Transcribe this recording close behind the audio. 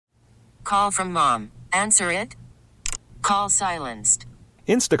call from mom. Answer it. Call silenced.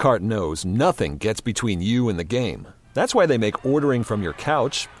 Instacart knows nothing gets between you and the game. That's why they make ordering from your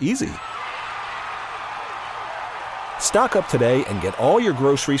couch easy. Stock up today and get all your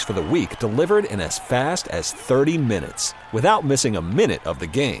groceries for the week delivered in as fast as 30 minutes without missing a minute of the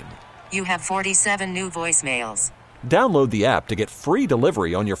game. You have 47 new voicemails. Download the app to get free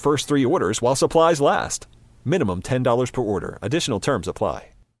delivery on your first 3 orders while supplies last. Minimum $10 per order. Additional terms apply.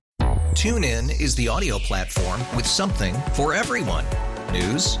 TuneIn is the audio platform with something for everyone.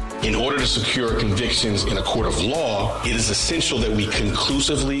 News. In order to secure convictions in a court of law, it is essential that we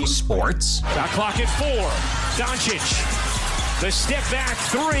conclusively. Sports. Shot clock at 4. Doncic. The step back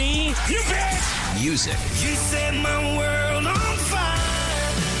 3. You bet. Music. You set my world on fire.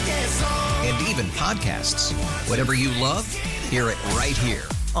 Yes, and even podcasts. Whatever you love, hear it right here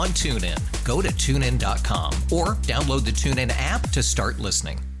on TuneIn. Go to TuneIn.com or download the TuneIn app to start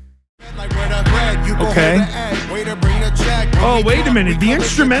listening. Okay. Oh, wait a minute. The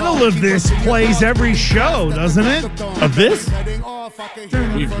instrumental of this plays every show, doesn't it? Of this?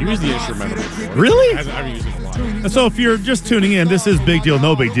 We've used the instrumental before. Really? I've used it a lot. So if you're just tuning in, this is Big Deal,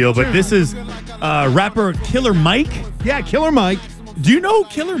 No Big Deal, but this is rapper Killer Mike. Yeah, Killer Mike. Do you know who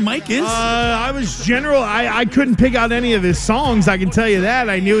Killer Mike is? I couldn't pick out any of his songs, I can tell you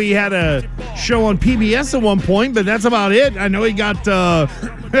that. I knew he had a show on PBS at one point, but that's about it. I know he got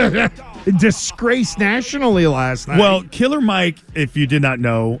disgraced nationally last night. Well, Killer Mike, if you did not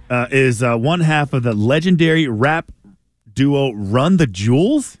know, is one half of the legendary rap duo Run the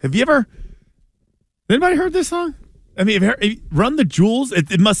Jewels. Have anybody heard this song? I mean, Run the Jewels?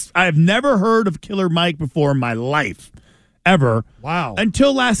 I have never heard of Killer Mike before in my life. Ever. Wow.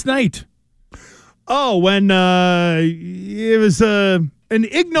 Until last night. Oh, when it was an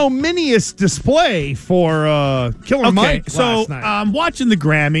ignominious display for Killer Mike last night. I'm watching the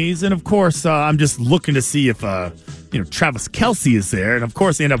Grammys, and of course, I'm just looking to see if Travis Kelce is there, and of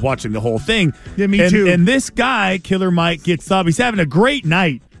course, I end up watching the whole thing. Yeah, me too. And this guy, Killer Mike, gets up. He's having a great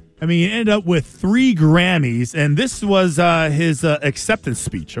night. I mean, he ended up with 3 Grammys, and this was his acceptance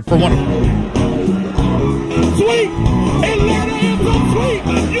speech for one of them. Sweet! Atlanta is so sweet!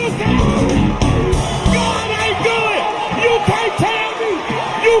 You can't! God ain't good! You can't tell me!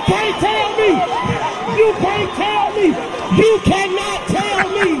 You can't tell me! You can't tell me! You cannot tell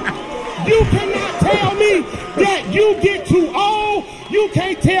me! You cannot tell me that you get too old! You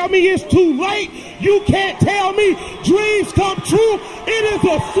can't tell me it's too late! You can't tell me dreams come true! It is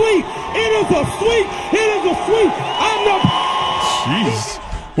a sweet! It is a sweet! It is a sweet! Jeez.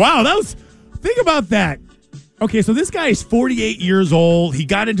 Wow, think about that. Okay, so this guy is 48 years old. He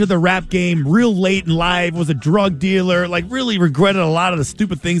got into the rap game real late in life, was a drug dealer, really regretted a lot of the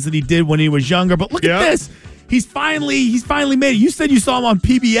stupid things that he did when he was younger. But look at this. He's finally made it. You said you saw him on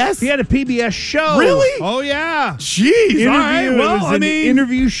PBS? He had a PBS show. Really? Oh, yeah. Jeez. All right. Well,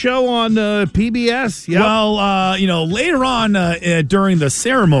 interview show on PBS. Yep. Well, later on during the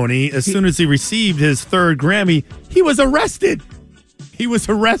ceremony, as soon as he received his 3rd Grammy, he was arrested. He was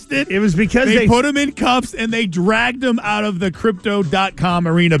arrested. It was because they put him in cuffs and they dragged him out of the Crypto.com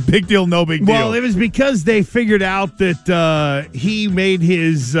arena. Big deal, no big deal. Well, it was because they figured out that he made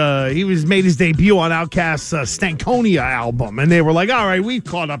his debut on Outkast's Stankonia album, and they were like, "All right, we've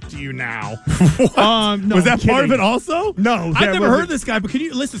caught up to you now." No, was that part of it also? No, I've never heard this guy. But can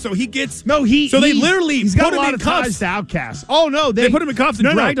you listen? So he gets he's got put a him lot in of cuffs. ties to Outkast. Oh no, they put him in cuffs and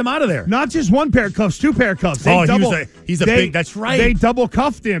dragged him out of there. Not just 1 pair of cuffs, 2 pair of cuffs. He's a big. That's right. They double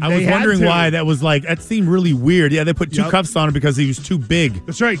cuffed him. I was wondering why that was that seemed really weird. Yeah, they put 2 cuffs on him because he was too big.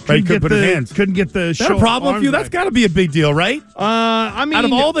 That's right. He couldn't put his hands. Couldn't get the. Is that a problem for you? That's got to be a big deal, right? I mean, out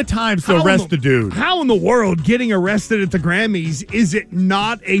of all the times to arrest the dude, how in the world getting arrested at the Grammys is it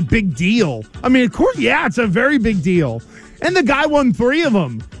not a big deal? I mean, of course, yeah, it's a very big deal. And the guy won 3 of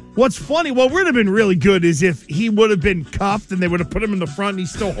them. What's funny, what would have been really good is if he would have been cuffed and they would have put him in the front and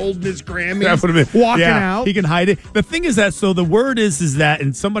he's still holding his Grammy. That would have been walking out. He can hide it. The thing is that, so the word is that,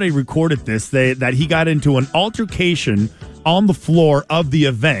 and somebody recorded this, that he got into an altercation on the floor of the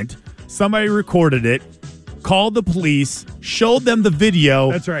event. Somebody recorded it, called the police, showed them the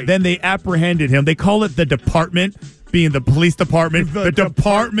video. That's right. Then they apprehended him. They call it the department, being the police department. The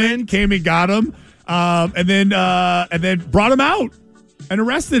department came and got him, and then brought him out and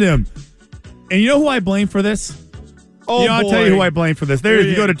arrested him. And you know who I blame for this? Oh, I'll tell you who I blame for this. There,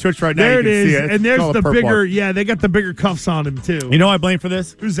 you go to Twitch right now. There you can see it. And there's the bigger. Yeah, they got the bigger cuffs on him too. You know who I blame for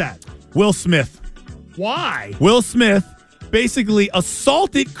this? Who's that? Will Smith. Why? Will Smith basically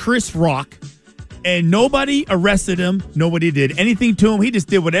assaulted Chris Rock, and nobody arrested him. Nobody did anything to him. He just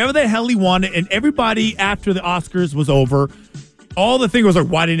did whatever the hell he wanted, and everybody after the Oscars was over all the thing was like,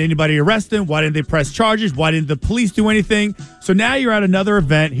 why didn't anybody arrest him? Why didn't they press charges? Why didn't the police do anything? So now you're at another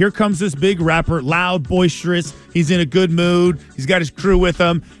event. Here comes this big rapper, loud, boisterous. He's in a good mood. He's got his crew with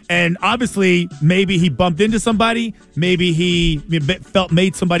him. And obviously, maybe he bumped into somebody. Maybe he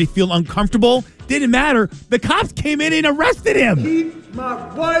made somebody feel uncomfortable. Didn't matter. The cops came in and arrested him. Keep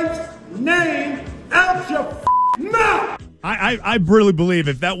my wife's name out your mouth. I really believe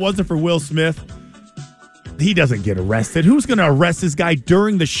if that wasn't for Will Smith, he doesn't get arrested. Who's going to arrest this guy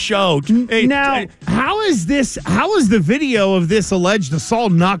during the show? Hey, now, how is the video of this alleged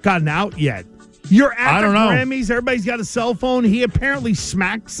assault not gotten out yet? You're at the Grammys. Everybody's got a cell phone. He apparently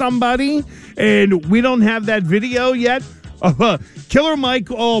smacked somebody, and we don't have that video yet. Killer Mike,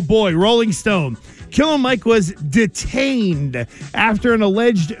 oh boy, Rolling Stone. Killer Mike was detained after an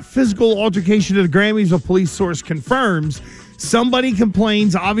alleged physical altercation at the Grammys, a police source confirms. Somebody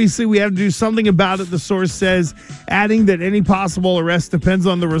complains. Obviously, we have to do something about it, the source says, adding that any possible arrest depends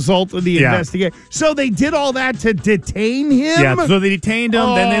on the result of the investigation. So they did all that to detain him? Yeah, so they detained him,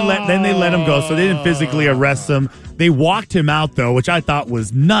 then they let him go. So they didn't physically arrest him. They walked him out, though, which I thought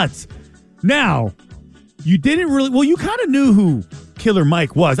was nuts. Now, you didn't really... Well, you kind of knew who Killer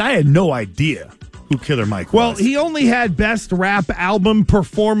Mike was. I had no idea who Killer Mike was. Well, he only had best rap album,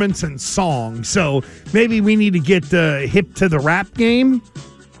 performance, and song. So maybe we need to get hip to the rap game.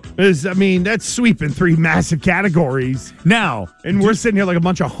 I mean, that's sweeping 3 massive categories. Now, and we're sitting here like a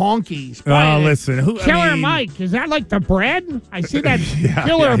bunch of honkies. Oh, listen. Killer Mike, is that like the bread? I see that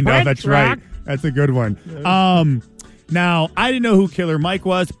Killer bread that's track. right. That's a good one. Now, I didn't know who Killer Mike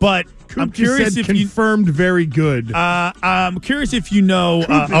was, but I'm curious if confirmed very good. I'm curious if you know.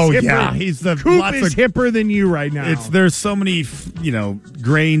 He's the Coop is hipper than you right now. There's so many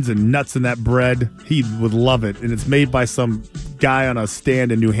grains and nuts in that bread. He would love it, and it's made by some guy on a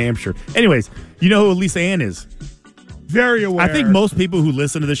stand in New Hampshire. Anyways, you know who Lisa Ann is? Very aware. I think most people who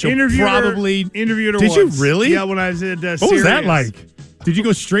listen to the show probably interviewed her. Did once. you really? Yeah, when I was at What was that like? Did you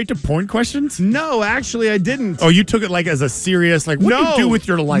go straight to porn questions? No, actually, I didn't. Oh, you took it like as a serious, like, what do you do with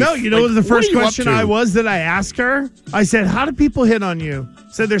your life? No, you know what the first question that I asked her? I said, how do people hit on you?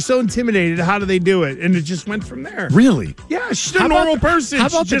 Said they're so intimidated. How do they do it? And it just went from there. Really? Yeah, she's a normal person. How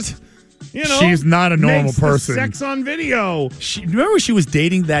about she's not a normal makes person. The sex on video. Remember she was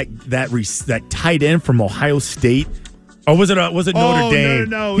dating that tight end from Ohio State? Or was it Notre Dame?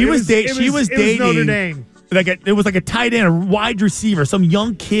 No. She was dating Notre Dame. It was like a tight end, a wide receiver, some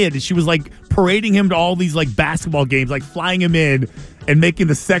young kid. And she was like parading him to all these like basketball games, like flying him in and making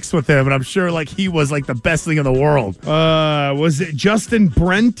the sex with him. And I'm sure like he was like the best thing in the world. Was it Justin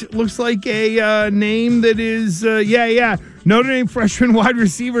Brent? Looks like a name that is, Notre Dame freshman wide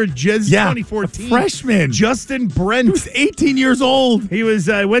receiver, 2014. Freshman. Justin Brent. He was 18 years old. He was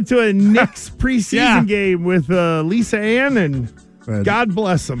went to a Knicks preseason game with Lisa Ann and... God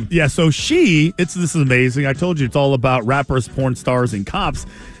bless him. Yeah, so this is amazing. I told you it's all about rappers, porn stars, and cops.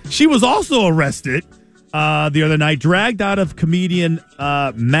 She was also arrested the other night, dragged out of comedian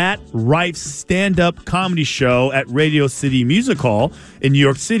Matt Rife's stand-up comedy show at Radio City Music Hall in New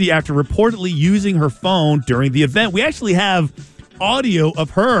York City after reportedly using her phone during the event. We actually have audio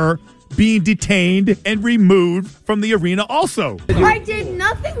of her being detained and removed from the arena also. I did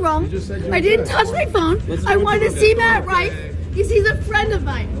nothing wrong. I didn't touch my phone. I wanted to see Matt Rife. He's a friend of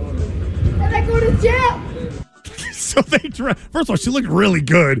mine. And I go to jail. So first of all, she looked really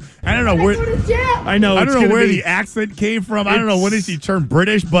good. I don't know where. I go to jail. I don't know where the accent came from. I don't know when did she turn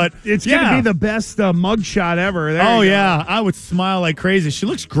British, but it's gonna be the best mugshot ever. I would smile like crazy. She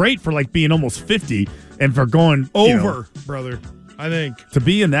looks great for like being almost 50 and for going over, brother. I think to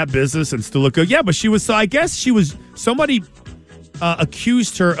be in that business and still look good. Yeah, but she was. So I guess she was. Somebody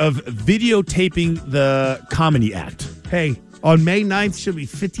accused her of videotaping the comedy act. Hey. On May 9th, she'll be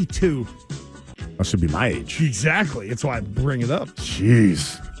 52. That should be my age. Exactly. That's why I bring it up.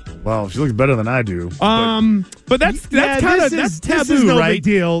 Jeez. Well, she looks better than I do. But that's taboo, this is no right? Big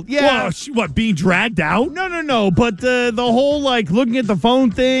deal. Yeah. Well, being dragged out? No. But the whole like looking at the phone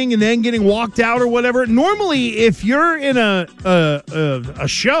thing and then getting walked out or whatever. Normally, if you're in a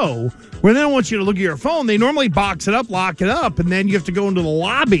show where they don't want you to look at your phone, they normally box it up, lock it up, and then you have to go into the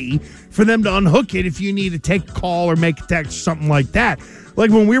lobby for them to unhook it if you need to take a call or make a text or something like that. Like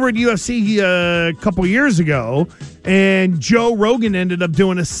when we were at UFC a couple years ago, and Joe Rogan ended up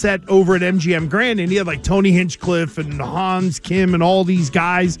doing a set over at MGM Grand, and he had like Tony Hinchcliffe and Hans Kim and all these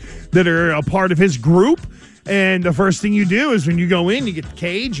guys that are a part of his group. And the first thing you do is when you go in, you get the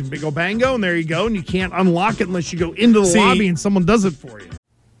cage and big ol' bango, and there you go, and you can't unlock it unless you go into the lobby and someone does it for you.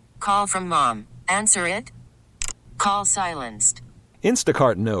 Call from mom. Answer it. Call silenced.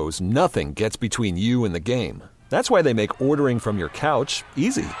 Instacart knows nothing gets between you and the game. That's why they make ordering from your couch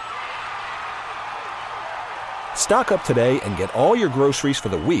easy. Stock up today and get all your groceries for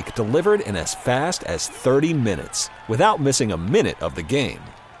the week delivered in as fast as 30 minutes without missing a minute of the game.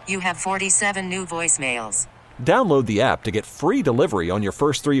 You have 47 new voicemails. Download the app to get free delivery on your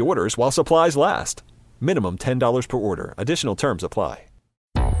first 3 orders while supplies last. Minimum $10 per order. Additional terms apply.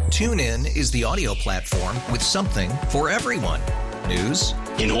 TuneIn is the audio platform with something for everyone. News.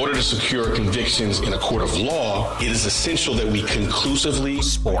 In order to secure convictions in a court of law, it is essential that we conclusively.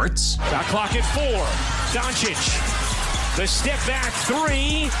 Sports. Shot clock at 4. Doncic. The step back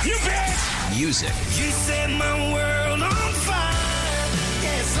 3. You bet. Music. You set my world on fire.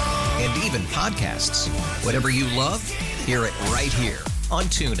 Yes, and even podcasts. Whatever you love, hear it right here on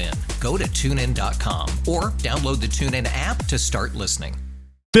TuneIn. Go to TuneIn.com or download the TuneIn app to start listening.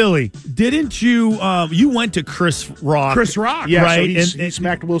 Billy, didn't you, you went to Chris Rock. Yeah, right? So he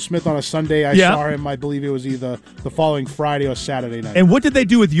smacked Will Smith on a Sunday. I saw him, I believe it was either the following Friday or Saturday night. And what did they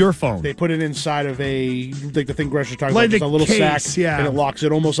do with your phone? They put it inside of like the thing Gresh was talking like about, just a little case, sack, yeah. and it locks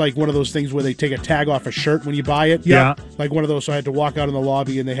it, almost like one of those things where they take a tag off a shirt when you buy it. Yeah. Like one of those, so I had to walk out in the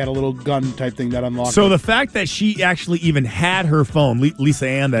lobby, and they had a little gun type thing that unlocked So it. the fact that she actually even had her phone, Lisa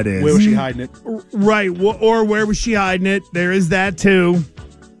Ann, that is. Where was she hiding it? Right, or where was she hiding it? There is that, too.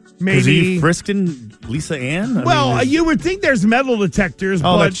 Maybe. Was he frisking Lisa Ann? You would think there's metal detectors,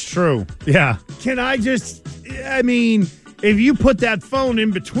 Oh, but that's true. Yeah. can I just, if you put that phone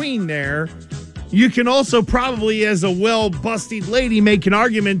in between there, you can also probably, as a well-busted lady, make an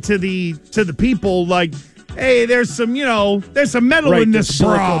argument to the people like, hey, there's some metal in this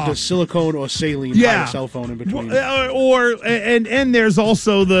bra. The silicone or saline, hide a cell phone in between. And there's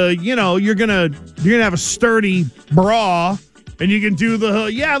also the, you're gonna have a sturdy bra. And you can do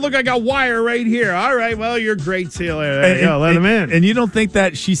look, I got wire right here. All right, well, you're great. See you later. There you go, let him in. And you don't think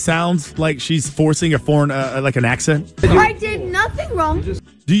that she sounds like she's forcing a foreign, like an accent? I did nothing wrong.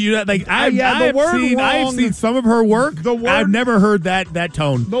 Do you like? I've seen some of her work. I've never heard that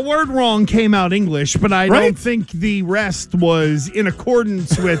tone. The word wrong came out English, but I don't think the rest was in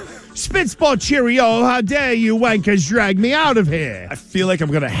accordance with Spitball Cheerio. How dare you wankers drag me out of here? I feel like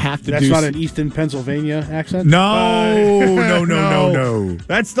I'm gonna have to. That's not an Eastern Pennsylvania accent. No.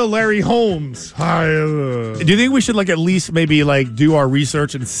 That's the Larry Holmes. Do you think we should at least maybe do our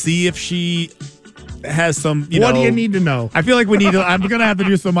research and see if she has some? What do you need to know? I feel like we need to. I'm gonna have to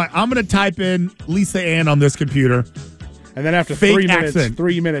do some. I'm gonna type in Lisa Ann on this computer, and then after fake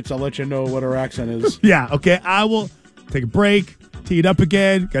 3 minutes, I'll let you know what her accent is. Yeah. Okay. I will take a break. Tee it up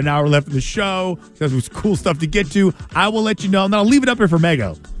again. Got an hour left in the show. There's some cool stuff to get to. I will let you know, and then I'll leave it up here for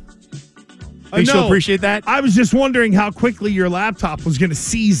Mego. Think she'll appreciate that? I was just wondering how quickly your laptop was going to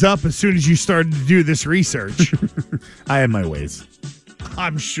seize up as soon as you started to do this research. I have my ways.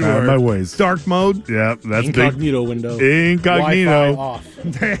 I'm sure. I have my ways. Dark mode? Yeah, that's Incognito window. Incognito. Wi-Fi off.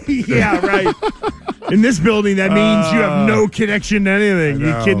 Yeah, right. In this building, that means you have no connection to anything.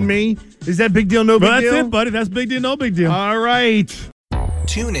 You kidding me? Is that big deal, no big deal? That's it, buddy. That's big deal, no big deal. All right.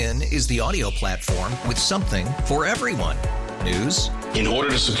 TuneIn is the audio platform with something for everyone. News. In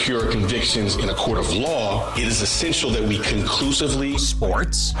order to secure convictions in a court of law, it is essential that we conclusively.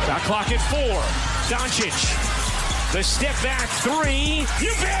 Sports. Shot clock at 4. Doncic. The step back 3.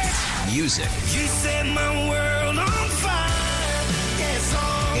 You bet. Music. You set my world on fire. Yes,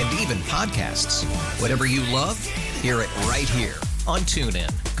 and even podcasts. Whatever you love, hear it right here on TuneIn.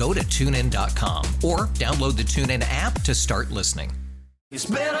 Go to TuneIn.com or download the TuneIn app to start listening. It's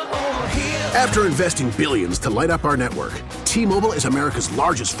better over here. After investing billions to light up our network, T-Mobile is America's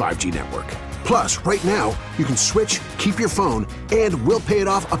largest 5G network. Plus, right now, you can switch, keep your phone, and we'll pay it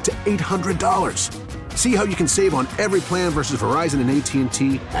off up to $800. See how you can save on every plan versus Verizon and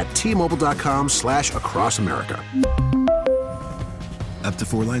AT&T at T-Mobile.com/across America. Up to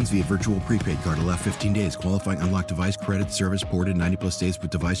 4 lines via virtual prepaid card. Allow 15 days. Qualifying unlocked device credit service ported 90+ states with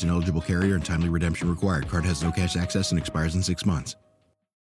device and eligible carrier and timely redemption required. Card has no cash access and expires in 6 months.